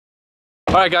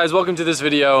All right guys, welcome to this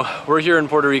video. We're here in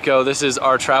Puerto Rico. This is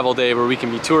our travel day where we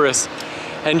can be tourists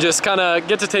and just kind of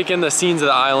get to take in the scenes of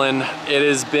the island. It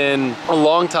has been a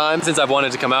long time since I've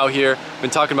wanted to come out here. I've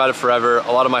been talking about it forever.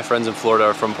 A lot of my friends in Florida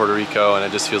are from Puerto Rico and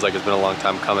it just feels like it's been a long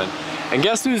time coming. And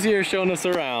guess who's here showing us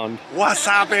around? What's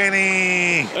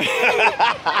happening?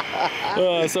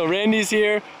 So Randy's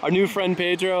here. Our new friend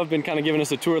Pedro have been kind of giving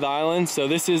us a tour of the island. So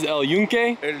this is El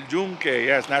Yunque. El Yunque,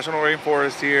 yes, National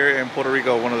Rainforest here in Puerto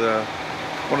Rico. One of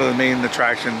the main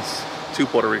attractions to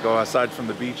Puerto Rico, aside from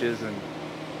the beaches and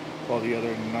all the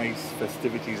other nice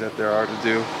festivities that there are to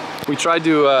do. We tried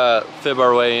to fib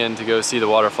our way in to go see the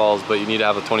waterfalls, but you need to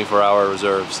have a 24-hour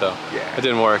reserve, so yeah, it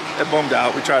didn't work. It bummed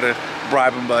out. We tried to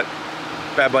bribe him, but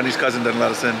Bad Bunny's cousin didn't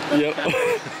let us in.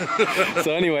 Yep.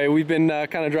 So anyway, we've been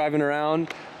kind of driving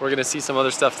around. We're gonna see some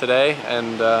other stuff today,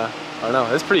 and I don't know,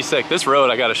 it's pretty sick. This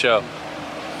road I gotta show.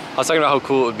 I was talking about how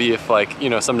cool it would be if, like, you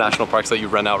know, some national parks let you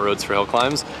rent out roads for hill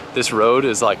climbs. This road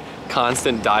is like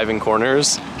constant diving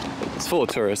corners. It's full of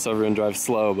tourists, so everyone drives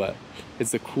slow, but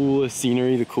it's the coolest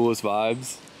scenery, the coolest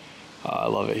vibes. I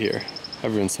love it here.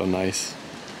 Everyone's so nice,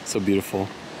 so beautiful.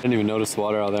 I didn't even notice the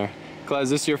water out there. Claire, is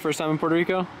this your first time in Puerto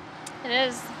Rico? It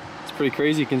is. It's pretty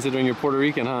crazy considering you're Puerto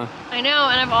Rican, huh? I know,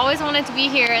 and I've always wanted to be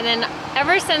here, and then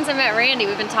ever since I met Randy,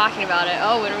 we've been talking about it.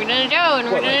 Oh, when are we gonna go? When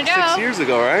are we gonna go? 6 years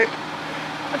ago, right?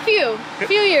 A few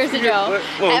years ago.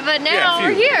 Well, but now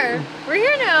we're here. We're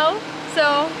here now,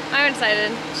 so I'm excited.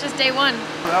 It's just day one.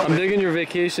 I'm digging your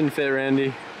vacation fit,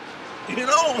 Randy. You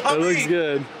know, it looks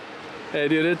good. Hey,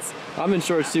 dude, I'm in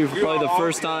shorts too for probably the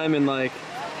first time in like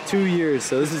 2 years,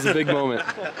 so this is a big moment.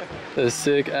 This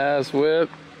sick ass whip.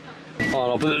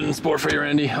 Oh, I'll put it in sport for you,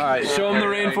 Randy. All right, show him the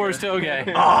rainforest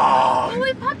tailgate. Oh,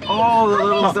 wait, puppy! Oh, the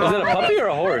little stuff. Is that a puppy or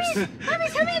a horse? Puppy,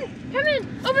 come in! Come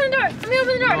in! Open the door! Let me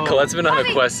open the door! Colette's been on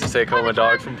a quest to take home a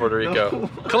dog from Puerto Rico.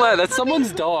 Colette, that's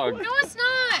someone's dog. No, it's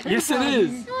not! Yes, it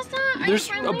is. No, it's not! There's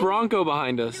a Bronco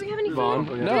behind us. Do we have any Vaughn.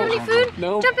 food? No. Do we have any food?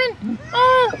 No. Jump in!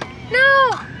 Oh,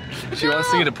 no! She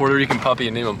wants to get a Puerto Rican puppy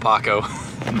and name him Paco. Or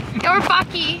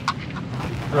Paki.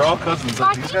 They're all cousins.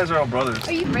 Like, these guys are all brothers.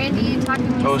 Are you Randy talking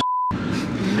to me? Oh,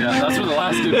 yeah, that's where the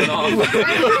last dude went off.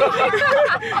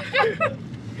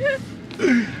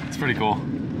 It's pretty cool.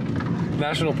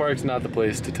 National Park's not the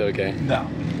place to toge. No.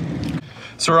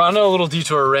 So we're on a little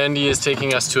detour. Randy is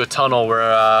taking us to a tunnel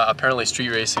where apparently street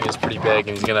racing is pretty big,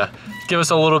 and he's gonna give us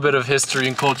a little bit of history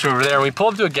and culture over there. And we pull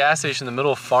up to a gas station in the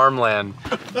middle of farmland,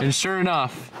 and sure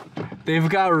enough, they've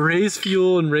got race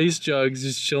fuel and race jugs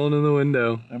just chilling in the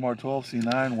window. MR12,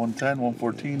 C9, 110,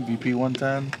 114, VP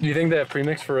 110. Do you think they have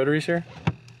premix for rotaries here?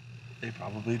 They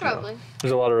probably do. Probably.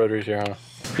 There's a lot of rotaries here, huh?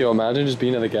 Yo, imagine just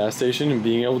being at the gas station and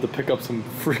being able to pick up some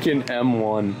freaking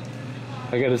M1.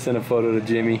 I gotta send a photo to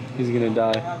Jimmy. He's gonna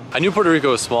die. I knew Puerto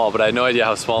Rico was small, but I had no idea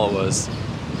how small it was.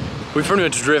 We've pretty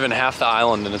much driven half the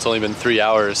island and it's only been 3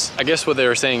 hours. I guess what they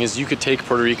were saying is you could take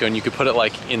Puerto Rico and you could put it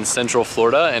like in central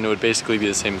Florida and it would basically be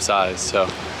the same size. So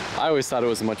I always thought it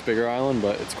was a much bigger island,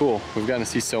 but it's cool. We've gotten to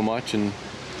see so much and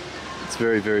it's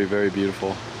very, very, very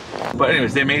beautiful. But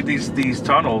anyways, they made these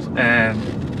tunnels and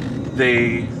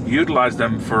they utilized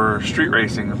them for street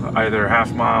racing, either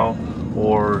half mile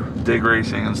or dig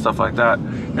racing and stuff like that.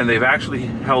 And they've actually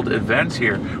held events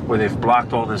here where they've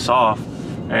blocked all this off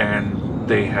and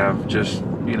they have just,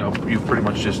 you know, you pretty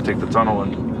much just take the tunnel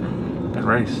and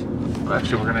race.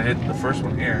 Actually, we're gonna hit the first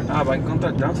one here. Ah, by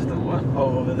contact down to the what?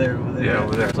 Oh, over there. Yeah,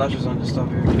 over there. Flashes on the stop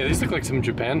here. Yeah, these look like some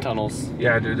Japan tunnels.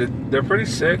 Yeah, dude, they're pretty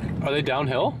sick. Are they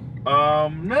downhill?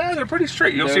 No, they're pretty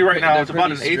straight. You'll see right now, it's about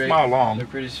an 1/8 mile long. They're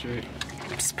pretty straight.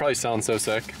 This probably sounds so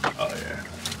sick. Oh yeah.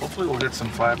 Hopefully we'll get some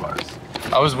flybys.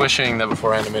 I was wishing that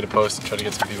beforehand I made a post and try to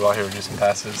get some people out here to do some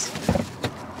passes.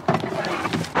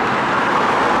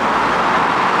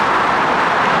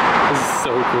 This is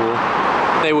so cool.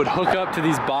 They would hook up to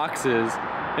these boxes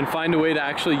and find a way to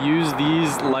actually use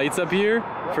these lights up here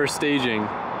for staging.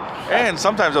 And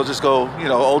sometimes they'll just go, you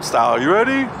know, old style. You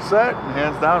ready? Set, and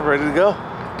hands down, ready to go.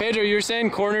 Pedro, you were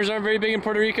saying corners aren't very big in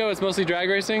Puerto Rico. It's mostly drag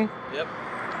racing? Yep.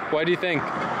 Why do you think?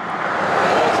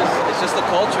 It's just the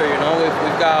culture, you know.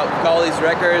 We've got all these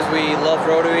records. We love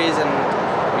rotaries, and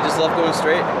we just love going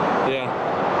straight. Yeah,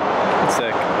 it's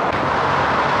sick.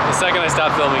 The second I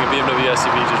stopped filming, a BMW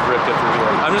SUV just ripped it through here.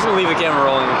 I'm just gonna leave the camera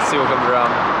rolling and see what comes around.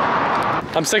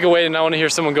 I'm sick of waiting. I want to hear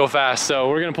someone go fast, so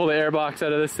we're gonna pull the airbox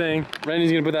out of this thing.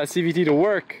 Randy's gonna put that CVT to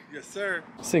work. Yes, sir.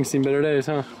 This thing's seen better days,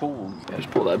 huh? Cool. Yeah,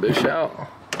 just pull that bitch out.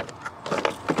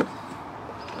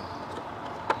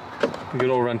 Good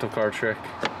old rental car trick.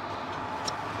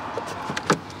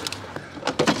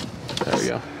 There we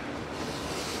go.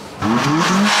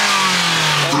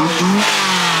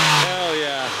 Hell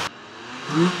yeah.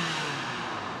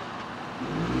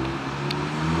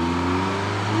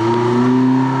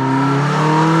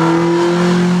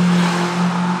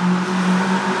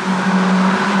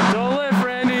 Don't lift,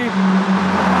 Randy.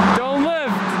 Don't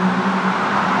lift.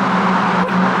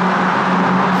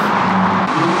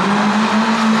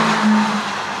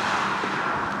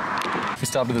 We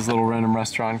stopped at this little random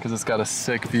restaurant because it's got a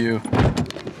sick view.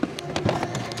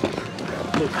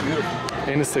 Looks beautiful.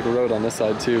 And a sick road on this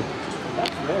side too.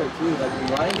 That's rare too, like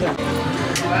the lines are...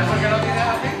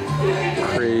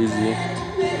 Crazy.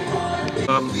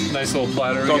 Nice little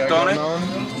platter we got going on.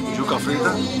 Yuca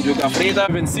frita. Yuca frita.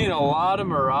 I've been seeing a lot of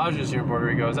Mirages here in Puerto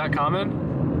Rico. Is that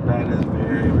common? That is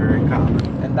very, very common.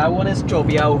 And that one is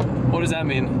chobiao. What does that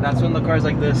mean? That's when the car's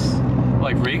like this.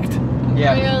 Like reeked?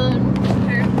 Yeah.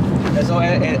 Sure. So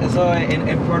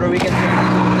in Puerto Rican terms,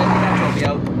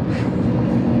 chobiao.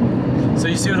 So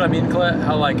you see what I mean, Colette?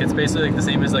 How like it's basically like the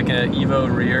same as like a Evo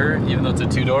rear, even though it's a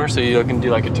 2-door. So you can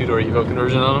do like a 2-door Evo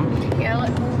conversion on them. Yeah.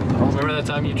 Remember that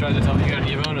time you tried to tell me you got an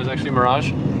Evo and it was actually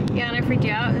Mirage? Yeah, and I freaked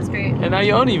you out. It was great. And now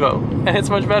you own Evo, and it's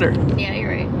much better. Yeah, you're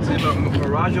right. See, but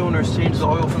Mirage owners change the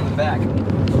oil from the back.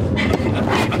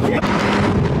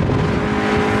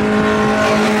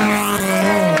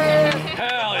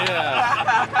 Hell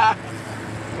yeah!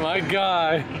 My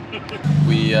guy.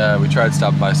 We tried to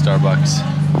stop by Starbucks.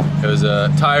 It was a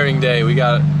tiring day. We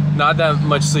got not that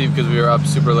much sleep because we were up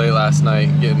super late last night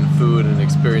getting food and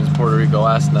experienced Puerto Rico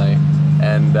last night.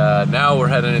 And now we're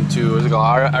heading into, what's it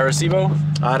called, Arecibo?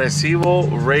 Arecibo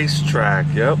Racetrack,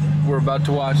 yep. We're about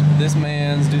to watch this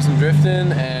man's do some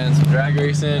drifting and some drag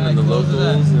racing and the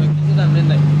locals. And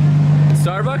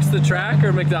Starbucks, the track,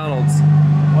 or McDonald's?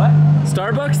 What?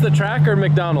 Starbucks, the track, or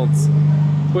McDonald's?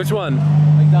 Which one?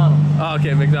 McDonald's. Oh,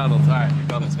 okay, McDonald's. All right,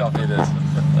 McDonald's coffee it is.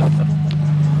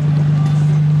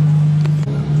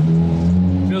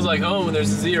 Feels like home when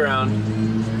there's a Z around.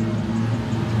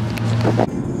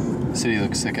 The city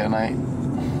looks sick at night.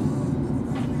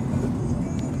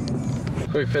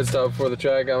 Quick pit stop before the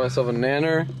track. Got myself a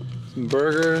nanner, some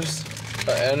burgers,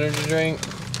 an energy drink.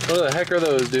 What the heck are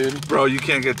those, dude? Bro, you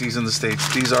can't get these in the States.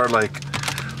 These are like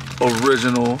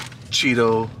original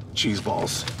Cheeto cheese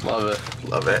balls. Love it.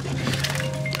 Love it.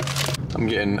 I'm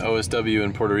getting OSW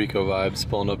and Puerto Rico vibes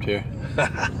pulling up here.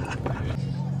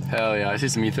 Hell yeah, I see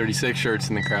some E36 shirts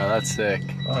in the crowd. That's sick.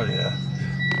 Oh yeah.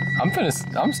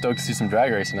 I'm stoked to see some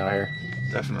drag racing out here.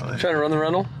 Definitely. Trying to run the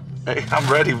rental? Hey, I'm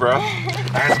ready, bro.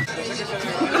 Damn,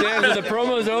 so the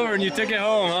promo's over and you took it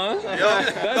home, huh?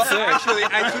 That's sick. Actually,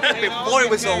 I took it before it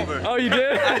was over. Oh, you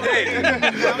did? I did.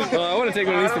 Well, I want to take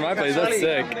one of these to my place. That's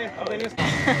sick.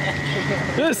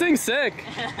 Dude, this thing's sick.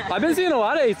 I've been seeing a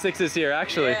lot of 8.6s here,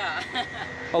 actually. Yeah.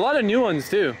 A lot of new ones,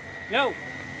 too. Yo,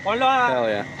 hola. Hell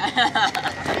yeah.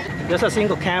 Just a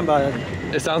single cam, but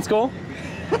It sounds cool?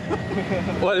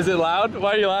 What, is it loud?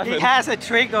 Why are you laughing? he has a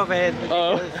trick of it.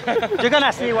 Oh. You're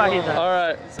gonna see what he does. All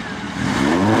right.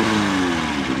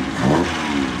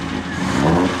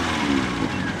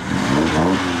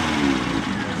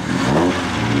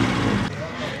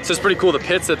 So it's pretty cool. The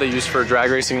pits that they use for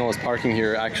drag racing and all this parking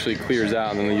here actually clears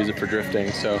out, and then they use it for drifting.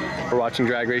 So we're watching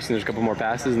drag racing. There's a couple more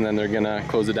passes, and then they're gonna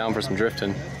close it down for some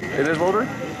drifting. It is motor?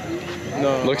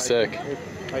 No. Looks sick.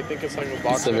 I think it's like a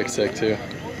box. Civic's sick too.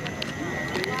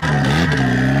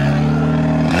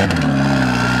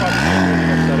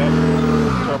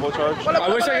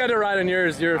 I wish I got to ride on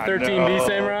yours. Your 13B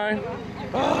Samurai.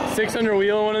 600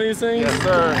 wheel on one of these things? Yes,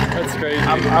 sir. That's crazy.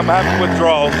 I'm having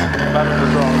withdrawals.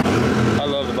 I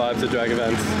love the vibes of drag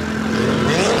events.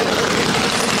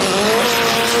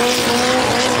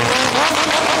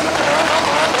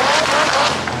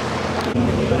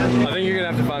 I think you're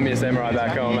gonna have to find me a Samurai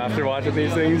back home after watching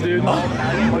these things, dude.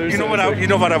 You know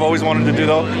what I've always wanted to do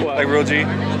though? What? Like real G?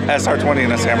 SR20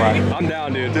 and a Samurai. I'm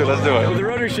down, dude. Dude, let's do it. The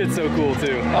rotary shit's so cool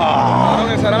too. I'm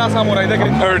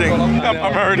hurting.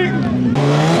 I'm hurting.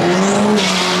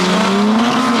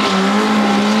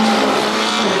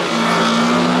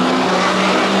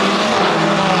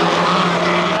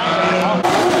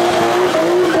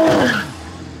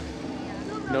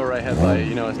 No right headlight,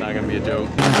 you know it's not gonna be a joke.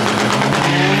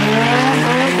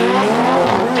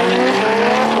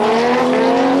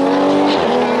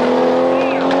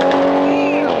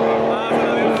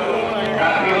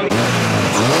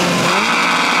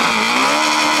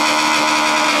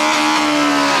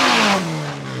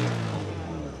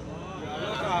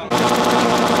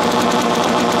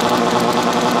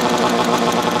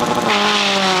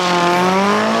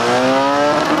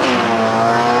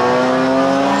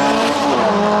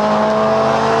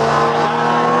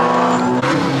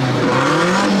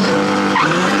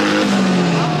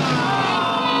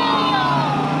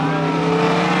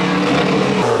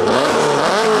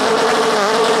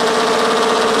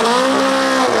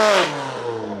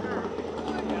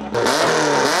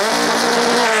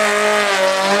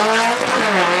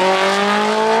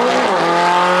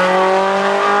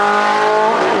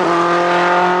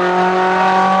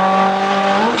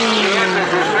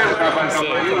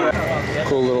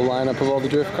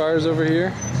 drift cars over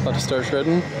here. About to start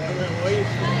shredding. So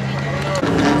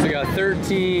we got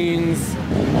 13s,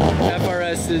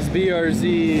 FRSs,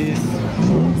 BRZs,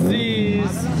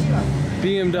 Zs,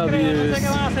 BMWs,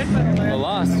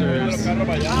 Velosters.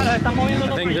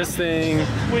 I think this thing,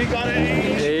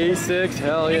 A6,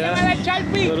 hell yeah.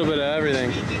 A little bit of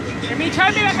everything. We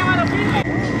got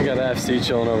the FC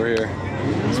chilling over here.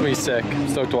 It's gonna be sick. I'm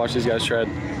stoked to watch these guys shred.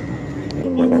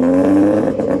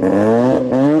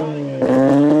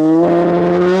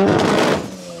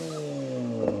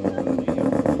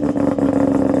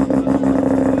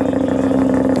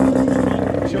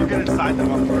 She'll get inside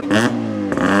them up first.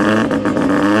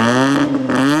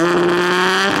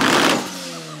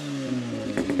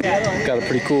 Got a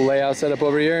pretty cool layout set up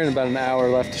over here and about an hour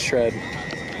left to shred.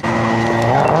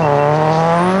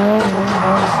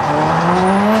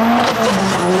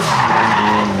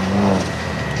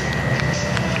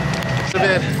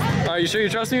 Are you sure you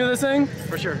trust me with this thing?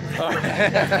 For sure.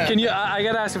 Can you? I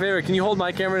gotta ask a favor. Can you hold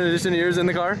my camera in addition to yours in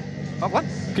the car? What?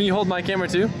 Can you hold my camera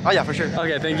too? Oh yeah, for sure.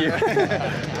 Okay, thank you.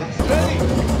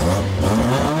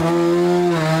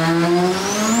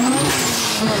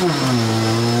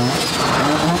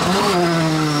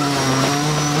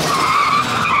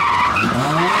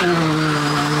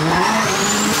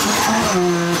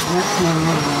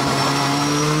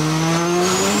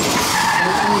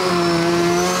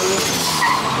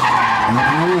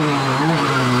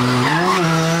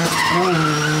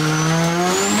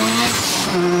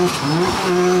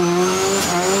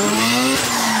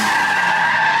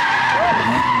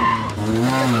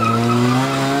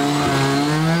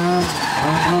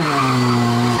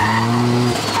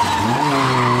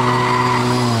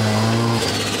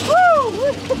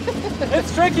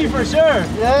 It's tricky for sure.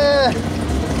 Yeah.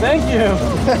 Thank you.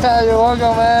 You're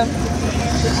welcome, man. You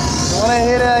wanna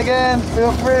hit it again?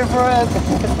 Feel free for it.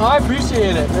 I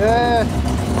appreciate it. Yeah.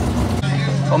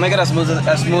 I'll make it as smooth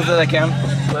as I can.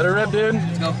 Let her rip, dude.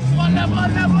 Let's go.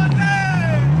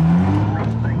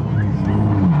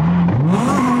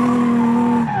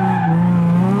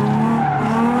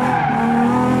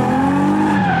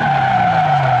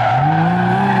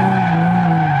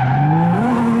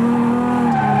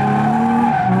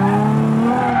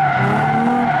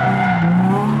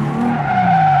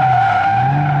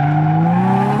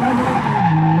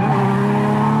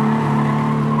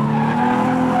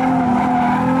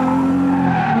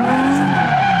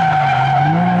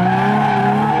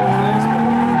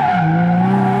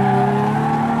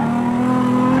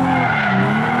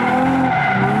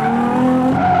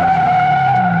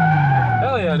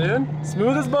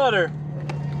 Smooth as butter.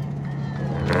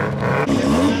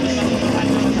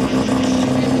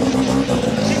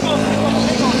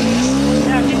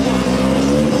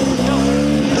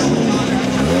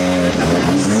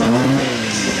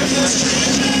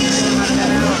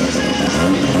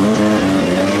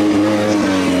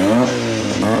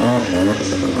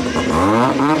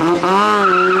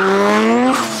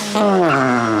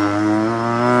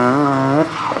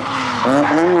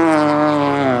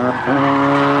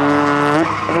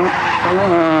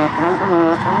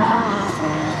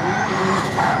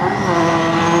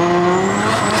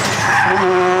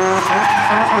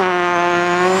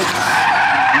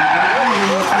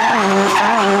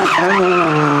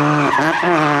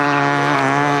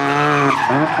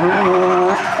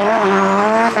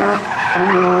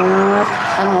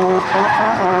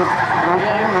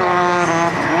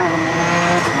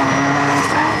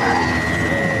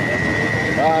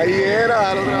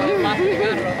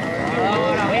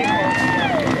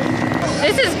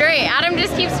 This is great. Adam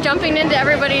just keeps jumping into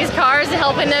everybody's cars,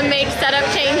 helping them make setup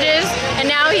changes, and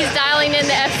now he's dialing in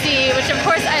the FC, which of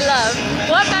course I love.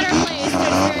 What better place to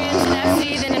experience an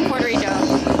FC than in Puerto Rico?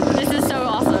 This is so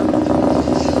awesome.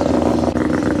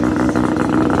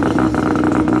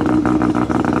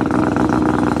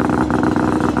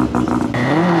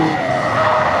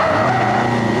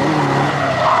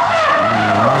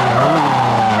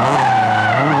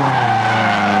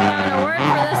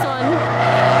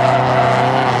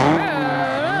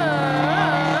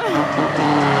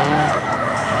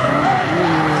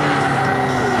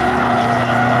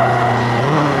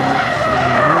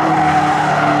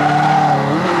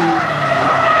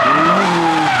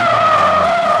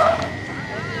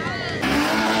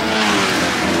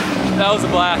 That was a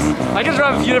blast. I can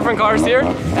drive a few different cars here.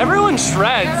 Everyone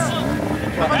shreds.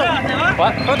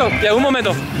 What? Yeah, un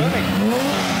momento.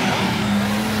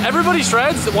 Everybody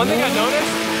shreds. One thing I noticed,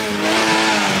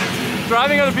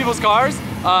 driving other people's cars,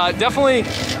 definitely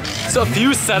a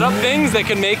few setup things that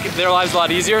can make their lives a lot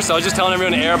easier. So I was just telling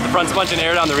everyone to air up the fronts a bunch and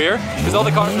air down the rear, because all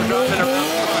the cars are driving around.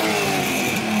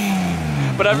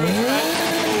 But everyone shreds.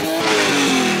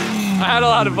 had a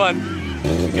lot of fun.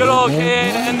 Good old KA to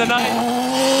end the night.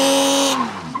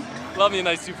 Love me a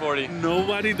nice 240.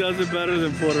 Nobody does it better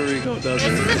than Puerto Rico does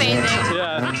This is amazing.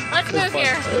 Yeah. Let's move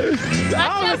here.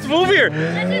 Let's move here.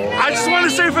 I just want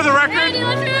to say for the record, Randy,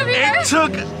 let's move here. it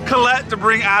took Colette to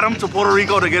bring Adam to Puerto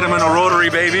Rico to get him in a rotary,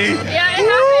 baby. Yeah, it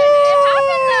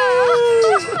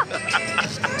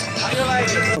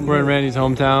happened. We're in Randy's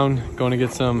hometown, going to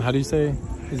get some, how do you say?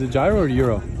 Is it gyro or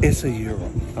euro? Es a euro.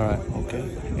 All right. Okay.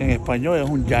 En español es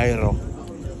un gyro.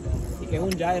 ¿Qué es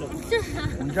un gyro?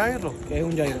 Un gyro. ¿Qué es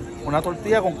un gyro? Una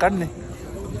tortilla con carne.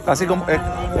 Así como es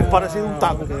parecido a un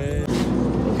taco.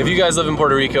 If you guys live in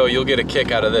Puerto Rico, you'll get a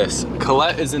kick out of this.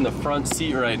 Colette is in the front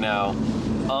seat right now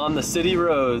on the city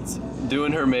roads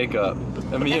doing her makeup.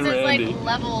 And me and Randy. This is like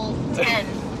level 10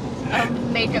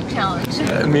 of makeup challenge.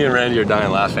 Me and Randy are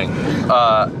dying laughing.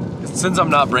 Since I'm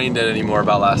not brain dead anymore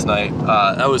about last night,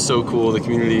 that was so cool. The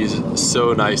community is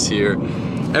so nice here.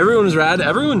 Everyone was rad,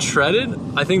 everyone shredded.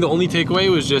 I think the only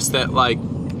takeaway was just that, like,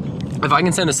 if I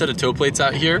can send a set of toe plates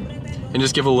out here and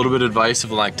just give a little bit of advice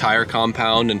of like tire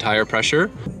compound and tire pressure,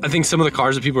 I think some of the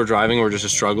cars that people are driving were just a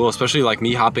struggle, especially like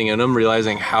me hopping in them,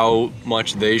 realizing how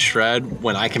much they shred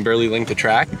when I can barely link the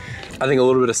track. I think a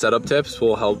little bit of setup tips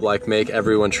will help like make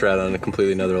everyone shred on a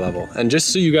completely another level. And just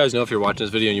so you guys know, if you're watching this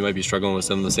video and you might be struggling with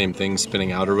some of the same things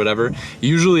spinning out or whatever,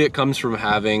 usually it comes from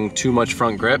having too much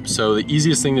front grip. So the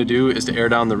easiest thing to do is to air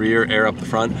down the rear, air up the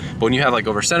front. But when you have like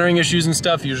over centering issues and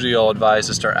stuff, usually I'll advise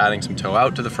to start adding some toe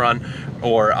out to the front,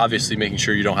 or obviously making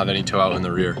sure you don't have any toe out in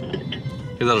the rear,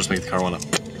 because that'll just make the car wanna.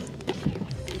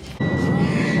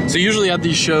 So usually at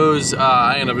these shows,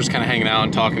 I end up just kind of hanging out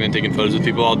and talking and taking photos with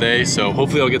people all day. So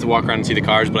hopefully I'll get to walk around and see the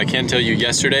cars, but I can tell you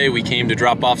yesterday we came to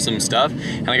drop off some stuff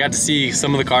and I got to see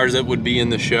some of the cars that would be in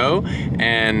the show,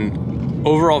 and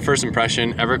overall first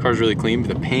impression, every car's really clean,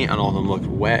 but the paint on all of them looked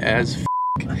wet as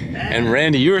f***. And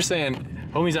Randy, you were saying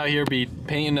homies out here be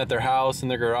painting at their house and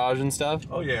their garage and stuff?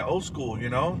 Oh yeah, old school, you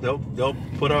know? They'll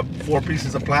put up 4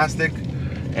 pieces of plastic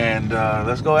and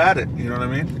let's go at it, you know what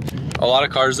I mean? A lot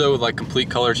of cars though with like complete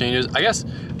color changes. I guess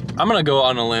I'm gonna go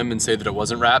on a limb and say that it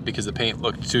wasn't wrapped because the paint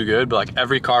looked too good, but like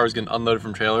every car was getting unloaded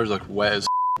from trailers like wet as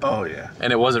Oh yeah.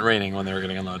 and it wasn't raining when they were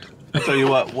getting unloaded. I'll tell you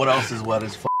what else is wet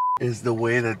as is the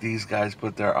way that these guys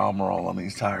put their Almirall on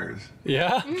these tires.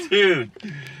 Yeah? Dude,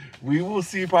 we will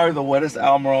see probably the wettest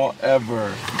Almirall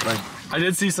ever. Like, I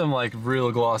did see some like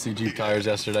real glossy Jeep tires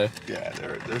yesterday. yeah,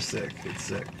 they're sick. It's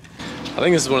sick. I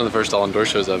think this is one of the first all indoor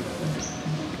shows I've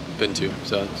been to,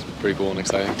 so it's pretty cool and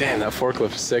exciting. Damn, that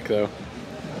forklift's sick though.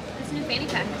 It's a new fanny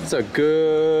pack. It's a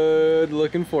good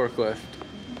looking forklift.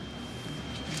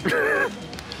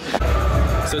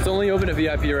 So it's only open to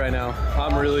VIP right now.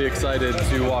 I'm really excited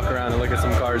to walk around and look at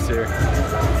some cars here.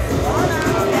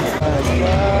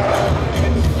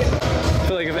 I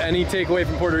feel like if any takeaway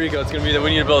from Puerto Rico, it's gonna be that we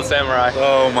need to build a Samurai.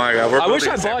 Oh my God. I wish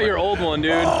I bought your old one,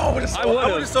 dude. Oh, I would I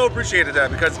have so appreciated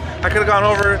that because I could have gone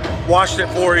over, washed it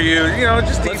for you, you know,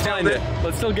 just Let's find it.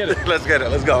 Let's still get it. Let's get it.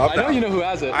 Let's go. I know you know who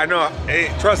has it. I know.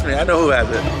 Hey, trust me, I know who has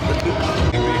it.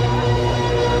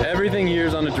 Everything here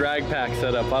is on a drag pack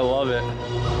setup. I love it.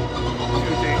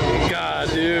 God,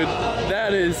 dude,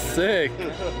 that is sick.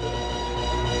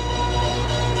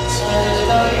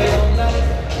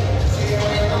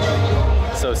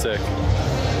 So sick.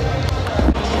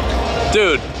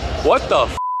 Dude, what the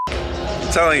f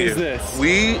I'm telling you, is this?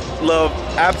 we love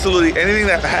absolutely anything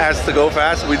that has to go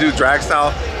fast. We do drag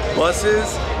style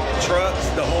buses, trucks,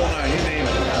 the whole nine, you name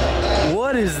it.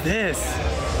 What is this?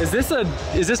 Is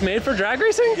this made for drag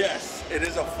racing? Yes, it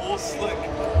is a full slick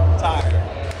tire.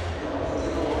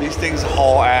 These things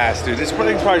haul ass, dude. This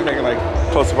thing's probably making like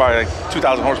close to probably like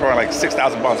 2,000 horsepower and like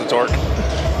 6,000 pounds of torque.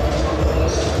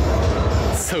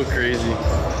 So crazy.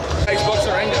 Xbox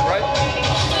are ended, right?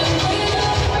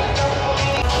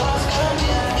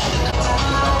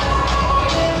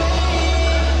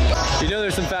 You know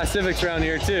there's some Fast Civics around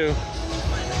here too.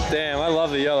 Damn, I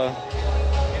love the yellow.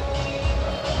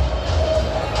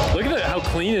 Look at how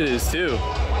clean it is too.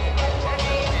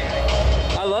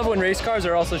 I love when race cars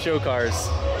are also show cars.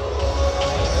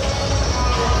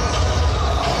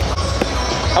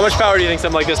 How much power do you think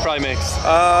something like this probably makes?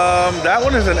 That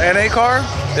one is an NA car.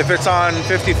 If it's on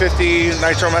 50/50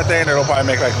 nitromethane, it'll probably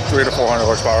make like 300 to 400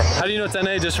 horsepower. How do you know it's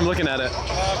NA just from looking at it?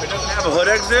 It doesn't have a hood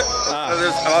exit. A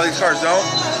lot of these cars don't.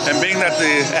 And being that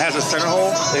it has a center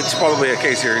hole, it's probably a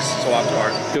K-Series. It's a lot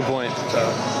car. Good point. So.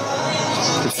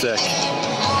 It's sick.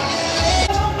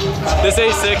 This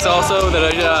A6 also, that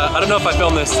I don't know if I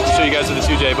filmed this to show you guys with the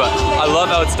 2J, but I love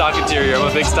how it's stock interior. I'm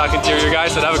a big stock interior guy,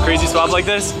 so to have a crazy swap like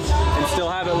this and still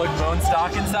have it look bone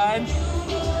stock inside,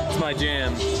 it's my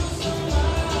jam.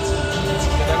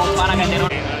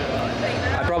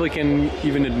 probably can't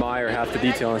even admire half the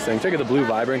detail on this thing. Check out the blue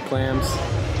vibrant clamps,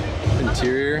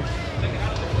 interior.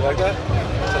 You like that?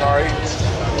 It's an R8.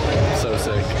 So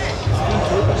sick.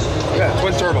 Yeah,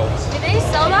 twin turbo. Do they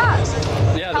sell that?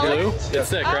 Yeah, the blue. It's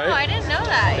sick, Oh, right? I didn't know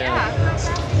that.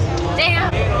 Yeah.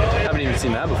 Damn. Haven't even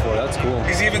seen that before. That's cool.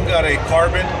 He's even got a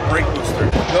carbon brake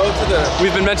booster. Go to the...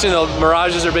 We've been mentioning the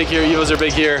Mirages are big here, Evos are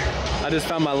big here. I just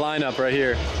found my lineup right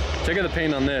here. Check out the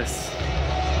paint on this.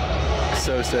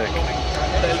 So sick.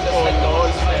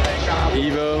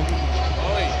 Evo.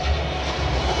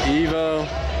 Evo.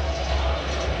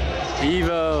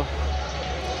 Evo.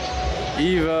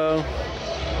 Evo.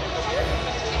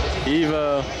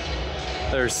 Evo.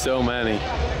 There's so many.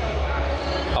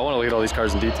 I want to look at all these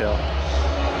cars in detail.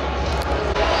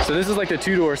 So this is like the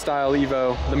two-door style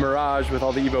Evo, the Mirage with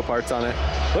all the Evo parts on it.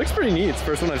 Looks pretty neat. It's the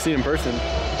first one I've seen in person.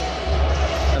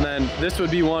 And then this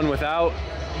would be one without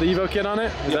the Evo kit on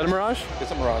it. Is that a Mirage? It's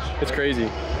a Mirage. It's crazy.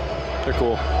 They're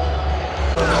cool.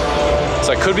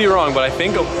 So I could be wrong, but I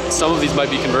think some of these might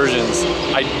be conversions.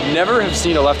 I never have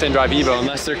seen a left-hand drive Evo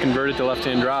unless they're converted to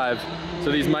left-hand drive.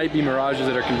 So these might be Mirages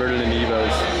that are converted into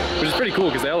Evos, which is pretty cool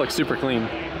because they all look super clean.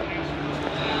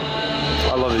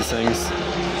 I love these things.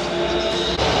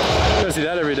 Go see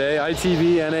that every day.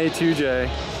 ITV NA2J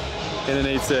in an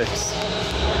 8.6.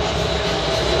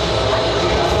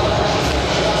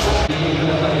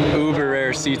 Uber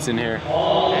rare seats in here.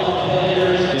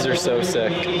 These are so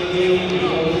sick.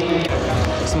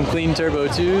 Some clean turbo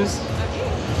 2s.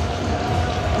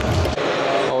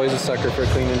 Always a sucker for a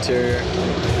clean interior.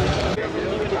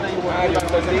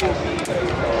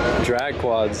 Drag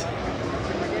quads.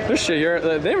 This shit here,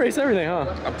 they race everything,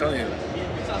 huh? I'm telling you.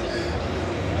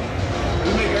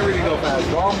 We make everything go fast.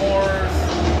 Lawnmowers,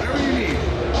 whatever you need.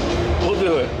 We'll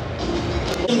do it.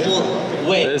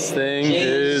 This thing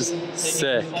is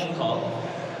sick.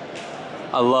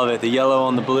 I love it. The yellow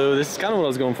on the blue. This is kind of what I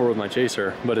was going for with my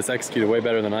Chaser, but it's executed way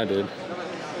better than I did.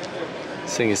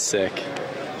 This thing is sick.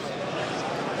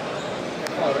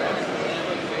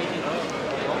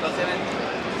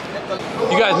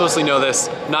 You guys mostly know this,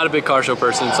 not a big car show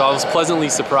person, so I was pleasantly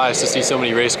surprised to see so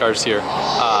many race cars here.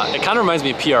 It kind of reminds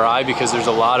me of PRI because there's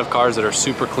a lot of cars that are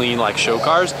super clean like show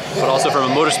cars, but also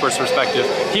from a motorsports perspective,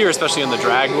 here especially in the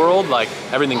drag world, like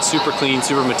everything's super clean,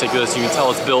 super meticulous. You can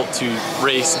tell it's built to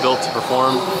race, built to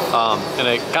perform, and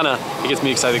it gets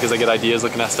me excited because I get ideas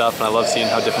looking at stuff and I love seeing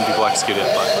how different people execute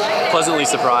it. But pleasantly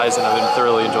surprised, and I've been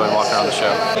thoroughly enjoying walking around the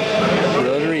show.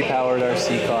 Rotary powered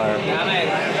RC car.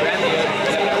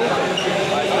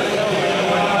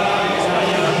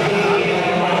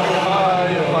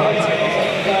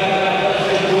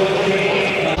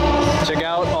 Check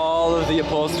out all of the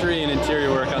upholstery and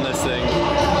interior work on this thing.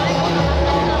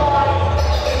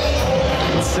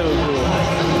 It's so cool.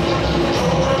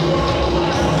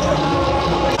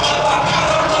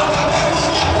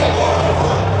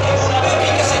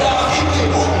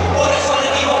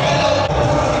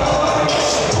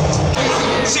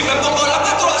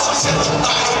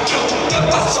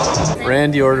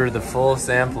 Randy ordered the full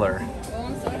sampler. Oh,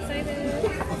 I'm so excited.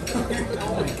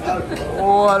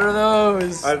 Oh, what are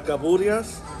those?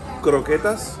 Alcapurrias,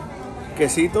 croquetas,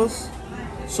 quesitos,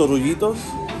 sorullitos,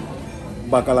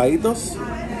 bacalaitos,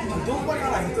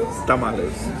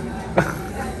 tamales.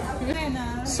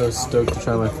 So stoked to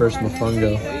try my first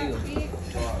mofongo.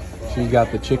 She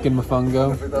got the chicken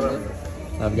mofongo.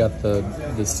 I've got the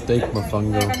steak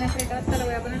mofongo.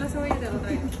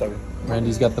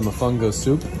 Randy's got the mofongo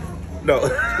soup. No.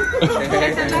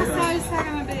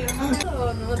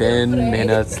 10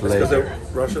 minutes later.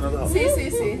 Russian it out. Sí,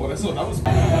 sí, sí.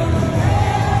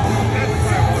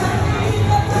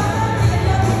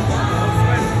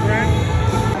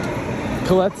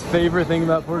 Colette's favorite thing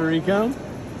about Puerto Rico?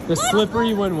 The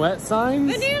slippery when wet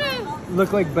signs Banana.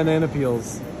 look like banana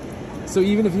peels. So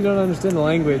even if you don't understand the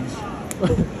language,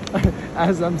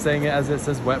 as I'm saying it, as it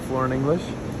says wet floor in English,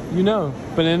 you know,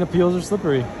 banana peels are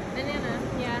slippery. Banana,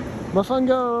 yeah.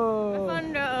 Mofongo!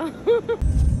 Mofongo.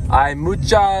 Hay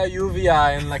mucha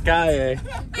lluvia en la calle.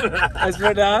 ¿Es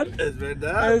verdad? Es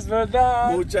verdad. Es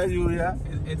verdad. Mucha lluvia.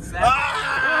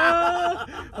 Ah,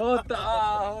 jota,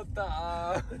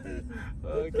 jota.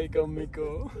 Oh, qué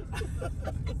cómico.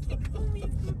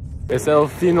 Es el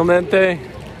finalmente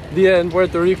día en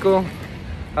Puerto Rico.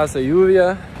 Hace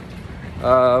lluvia.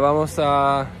 Vamos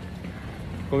a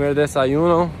comer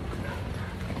desayuno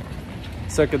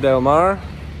cerca del mar.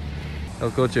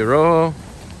 El coche rojo.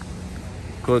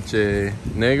 Coche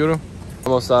negro.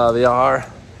 Vamos a viajar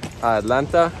a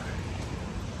Atlanta.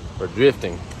 We're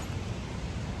drifting.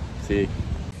 Sí.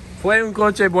 Fue un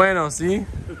coche bueno, ¿sí?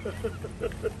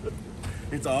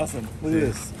 It's awesome. Look at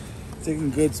this.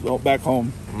 Taking goods back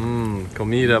home.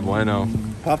 Comida bueno.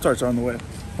 Pop-Tarts are on the way.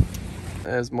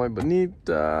 Es muy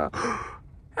bonita.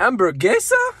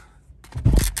 Hamburguesa?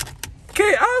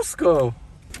 ¡Qué asco!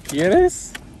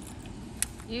 ¿Quieres?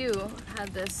 You had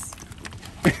this.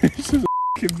 Just a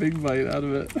fucking big bite out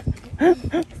of it.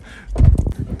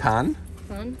 Pan?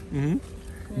 Fun.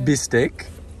 Bistec.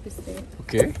 Bistec.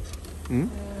 Okay.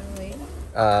 Wait.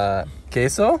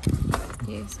 Queso?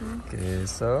 Queso.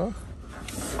 Queso.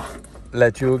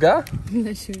 Lechuga.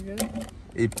 Lechuga.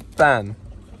 Y pan.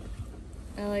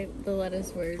 I like the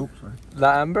lettuce word. Oops, sorry.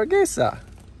 La hamburguesa.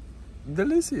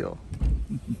 Delicioso.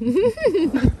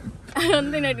 I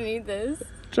don't think I can eat this.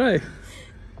 Try.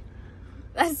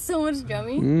 That's so much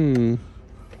gummy.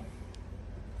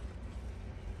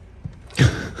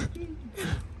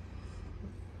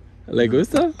 ¿Le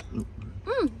gusta?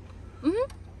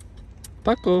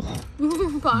 Paco.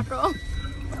 Paco.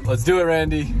 Let's do it,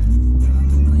 Randy.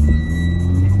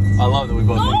 I love that we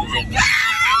both Oh did my god!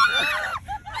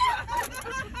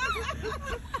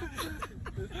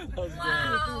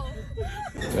 Wow.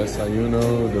 Desayuno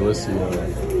delicioso.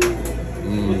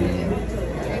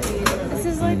 This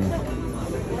is like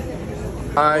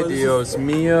Ay, Dios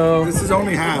mío. This is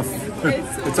only half.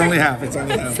 It's only half. It's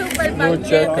only half. super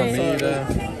Mucha banquete. comida.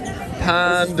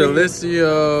 Pan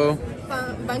delicioso.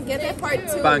 Banquete part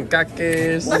 2.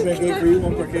 Pancaques. One pancake for you,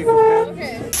 one pancake for him.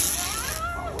 Okay.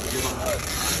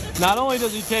 Not only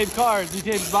does he tape cars, he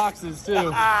tapes boxes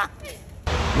too.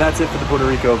 That's it for the Puerto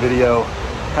Rico video.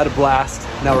 Had a blast.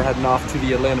 Now we're heading off to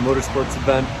the Atlanta Motorsports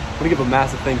event. I want to give a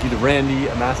massive thank you to Randy,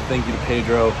 a massive thank you to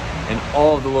Pedro, and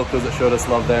all of the locals that showed us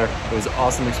love there. It was an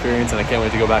awesome experience and I can't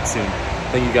wait to go back soon.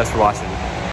 Thank you guys for watching.